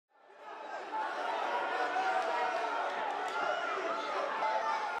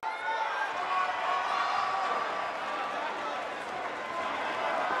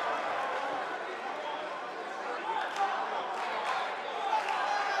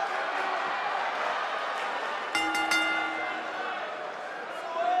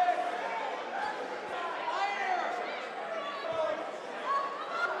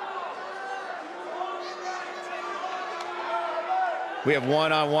We have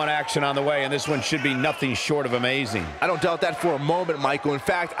one-on-one action on the way, and this one should be nothing short of amazing. I don't doubt that for a moment, Michael. In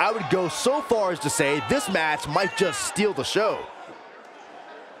fact, I would go so far as to say this match might just steal the show.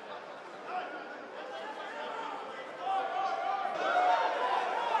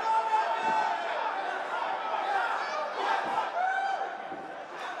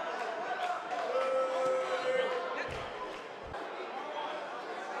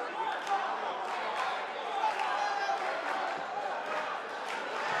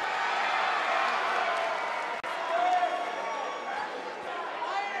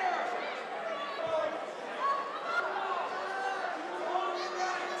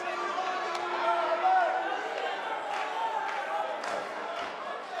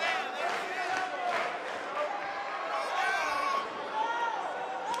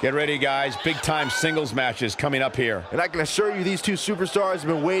 Get ready, guys. Big-time singles matches coming up here. And I can assure you these two superstars have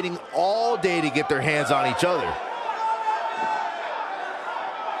been waiting all day to get their hands on each other.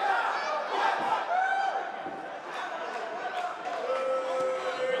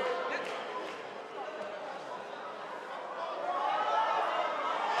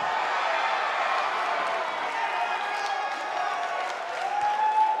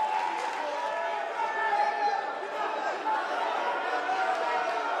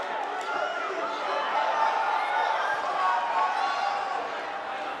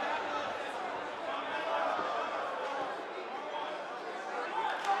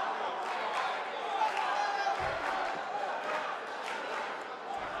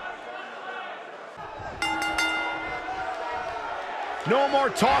 No more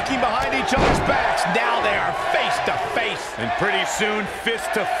talking behind each other's backs. Now they are face to face. And pretty soon,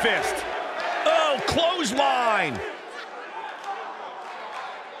 fist to fist. Oh, clothesline.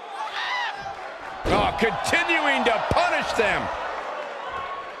 Oh, continuing to punish them.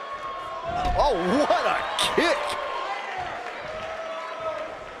 Oh, what a kick.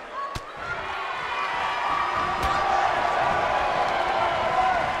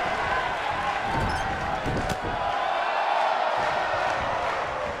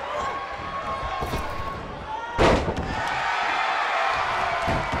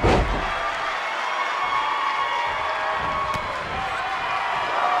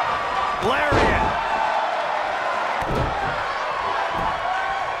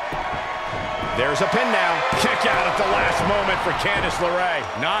 There's a pin now. Kick out at the last moment for Candice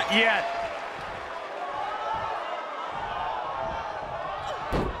LeRae. Not yet.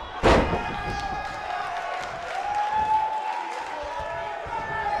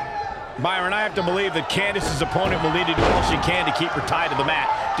 Byron, I have to believe that Candice's opponent will need to do all she can to keep her tied to the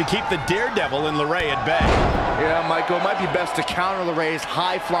mat, to keep the daredevil in LeRae at bay. Yeah, Michael, it might be best to counter LeRae's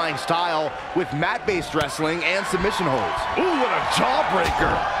high-flying style with mat-based wrestling and submission holds. Ooh, what a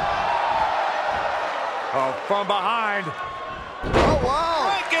jawbreaker. Oh, from behind. Oh,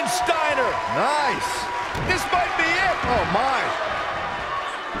 wow. Frankensteiner. Nice. This might be it. Oh, my.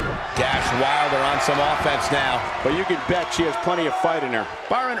 Dash Wilder on some offense now. But you can bet she has plenty of fight in her.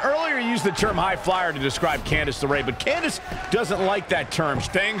 Byron, earlier you used the term high flyer to describe Candice LeRae, but Candice doesn't like that term.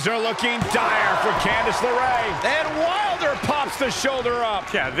 Things are looking dire for Candice LeRae. And Wilder pops the shoulder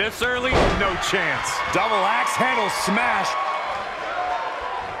up. Yeah, this early, no chance. Double axe handle smash.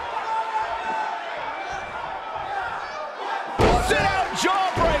 Sit-out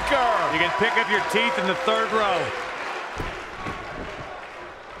jawbreaker. You can pick up your teeth in the third row.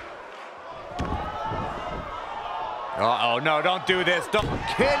 Uh-oh, no, don't do this. Don't.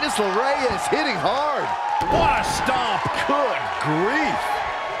 Candice LeRae is hitting hard. What a stomp. Good grief.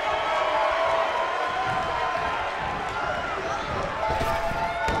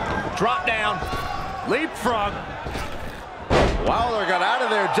 Drop down. Leapfrog. Wilder got out of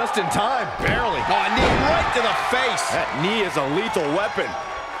there just in time. Barely. Oh, a knee right to the face. That knee is a lethal weapon.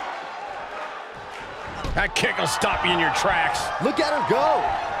 That kick will stop you in your tracks. Look at her go.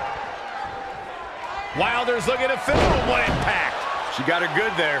 Wilder's looking to finish with one impact. She got her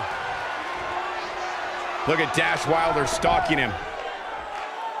good there. Look at Dash Wilder stalking him.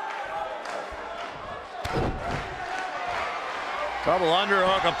 Double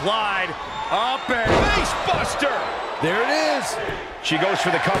underhook applied. Up and Face buster. There it is. She goes for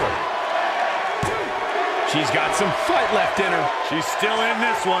the cover. She's got some fight left in her. she's still in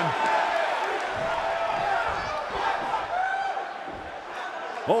this one.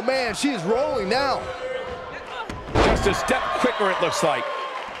 Oh, man, she is rolling now. Just a step quicker, it looks like.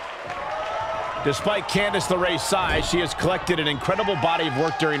 Despite Candice LeRae's size, she has collected an incredible body of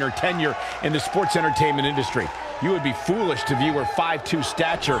work during her tenure in the sports entertainment industry. You would be foolish to view her 5'2"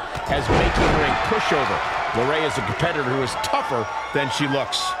 stature as making her a pushover. LeRae is a competitor who is tougher than she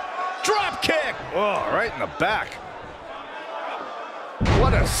looks. Drop kick! Oh, right in the back.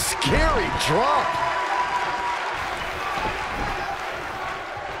 What a scary drop.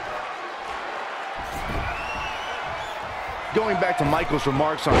 Going back to Michael's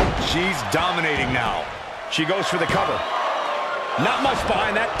remarks on She's dominating now. She goes for the cover. Not much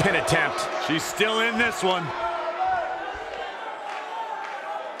behind that pin attempt. She's still in this one.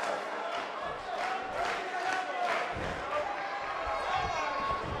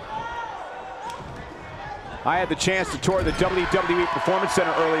 I had the chance to tour the WWE Performance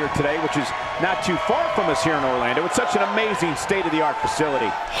Center earlier today, which is not too far from us here in Orlando. It's such an amazing state-of-the-art facility.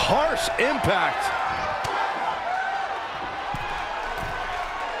 harsh impact.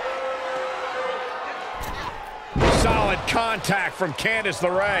 Solid contact from Candice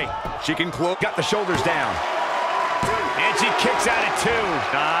LeRae. She can close. Got the shoulders down. And she kicks out at 2.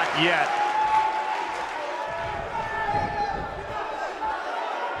 Not yet.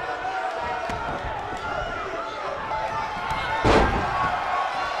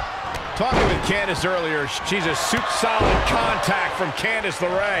 Talking with Candice earlier, she's a solid contact from Candice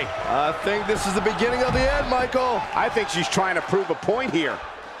LeRae. I think this is the beginning of the end, Michael. I think she's trying to prove a point here.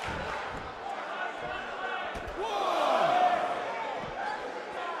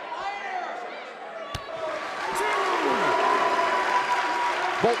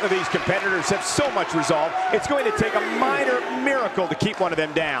 Both of these competitors have so much resolve, it's going to take a minor miracle to keep one of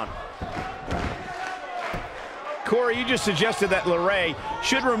them down. Corey, you just suggested that LeRae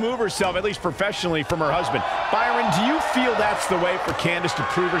should remove herself, at least professionally, from her husband. Byron, do you feel that's the way for Candice to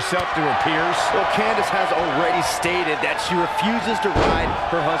prove herself to her peers? Well, Candice has already stated that she refuses to ride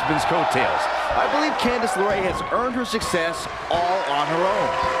her husband's coattails. I believe Candice LeRae has earned her success all on her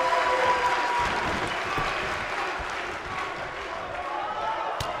own.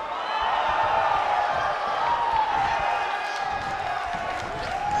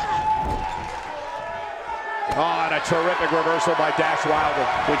 Oh, and a terrific reversal by Dash Wilder.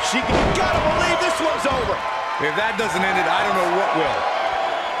 When she gotta believe this one's over. If that doesn't end it, I don't know what will.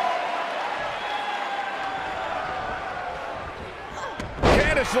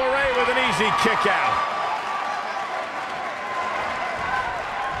 Candice LeRae with an easy kick out.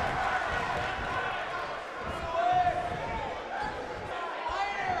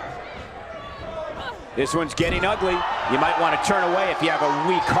 This one's getting ugly. You might want to turn away if you have a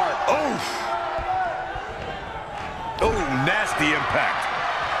weak heart. Oof. Oh, nasty impact.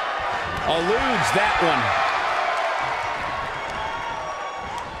 Eludes that one.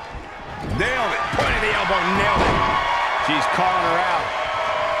 Nailed it. Point of the elbow, nailed it. She's calling her out.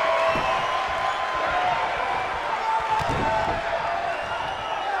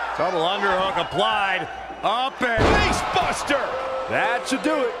 Double underhook applied. Up and Face buster. That should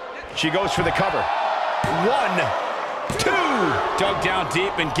do it. She goes for the cover. 1, 2. Dug down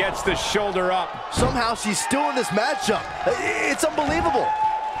deep and gets the shoulder up. Somehow she's still in this matchup. It's unbelievable.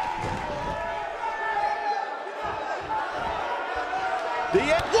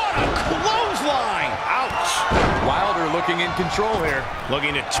 What a clothesline. ouch. Wilder looking in control here.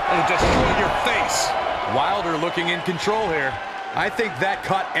 Looking to Destroy your face. Wilder looking in control here. I think that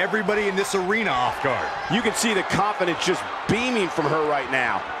caught everybody in this arena off guard. You can see the confidence just beaming from her right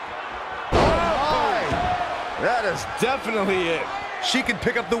now. That is definitely it. She can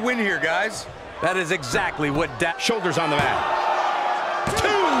pick up the win here, guys. That is exactly what shoulders on the mat.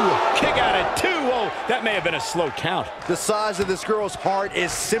 2. Kick out at 2. Oh, that may have been a slow count. The size of this girl's heart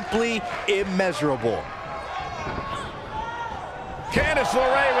is simply immeasurable. Candice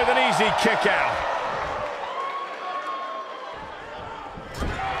LeRae with an easy kick out.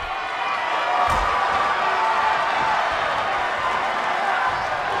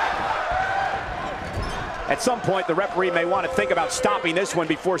 At some point, the referee may want to think about stopping this one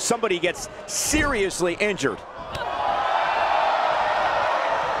before somebody gets seriously injured.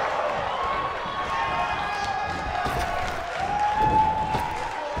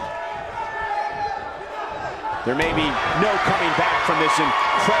 There may be no coming back from this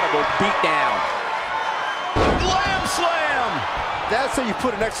incredible beatdown. Glam slam! That's how you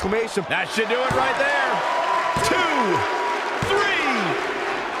put an exclamation. That should do it right there. 2,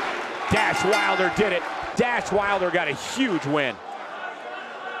 3. Dash Wilder did it. Dash Wilder got a huge win.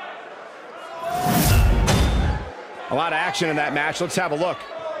 A lot of action in that match. Let's have a look.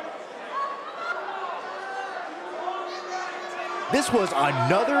 This was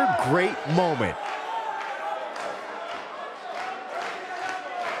another great moment.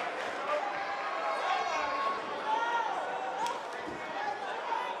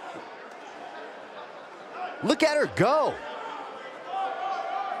 Look at her go.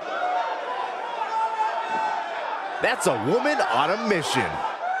 That's a woman on a mission.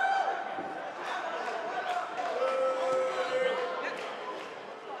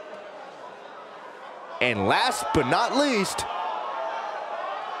 And last but not least,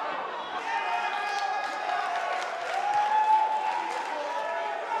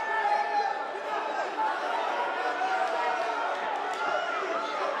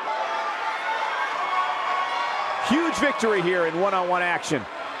 huge victory here in one-on-one action.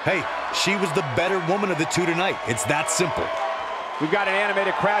 Hey, she was the better woman of the two tonight. It's that simple. We've got an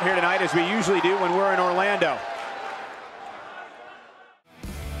animated crowd here tonight, as we usually do when we're in Orlando.